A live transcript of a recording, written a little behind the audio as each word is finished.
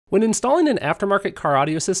When installing an aftermarket car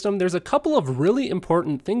audio system, there's a couple of really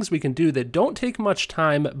important things we can do that don't take much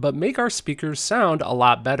time but make our speakers sound a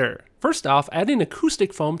lot better. First off, adding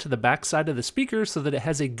acoustic foam to the back side of the speaker so that it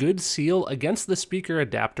has a good seal against the speaker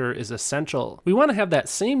adapter is essential. We want to have that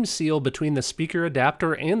same seal between the speaker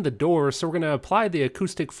adapter and the door, so we're going to apply the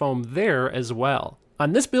acoustic foam there as well.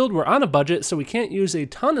 On this build, we're on a budget, so we can't use a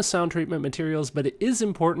ton of sound treatment materials, but it is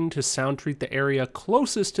important to sound treat the area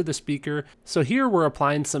closest to the speaker, so here we're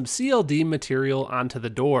applying some CLD material onto the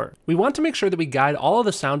door. We want to make sure that we guide all of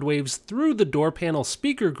the sound waves through the door panel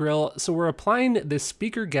speaker grill, so we're applying this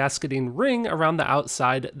speaker gasketing ring around the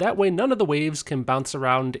outside, that way none of the waves can bounce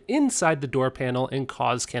around inside the door panel and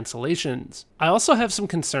cause cancellations. I also have some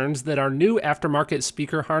concerns that our new aftermarket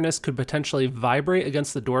speaker harness could potentially vibrate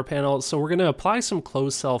against the door panel, so we're going to apply some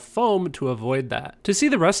closed cell foam to avoid that. To see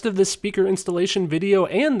the rest of this speaker installation video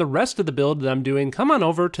and the rest of the build that I'm doing, come on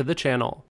over to the channel.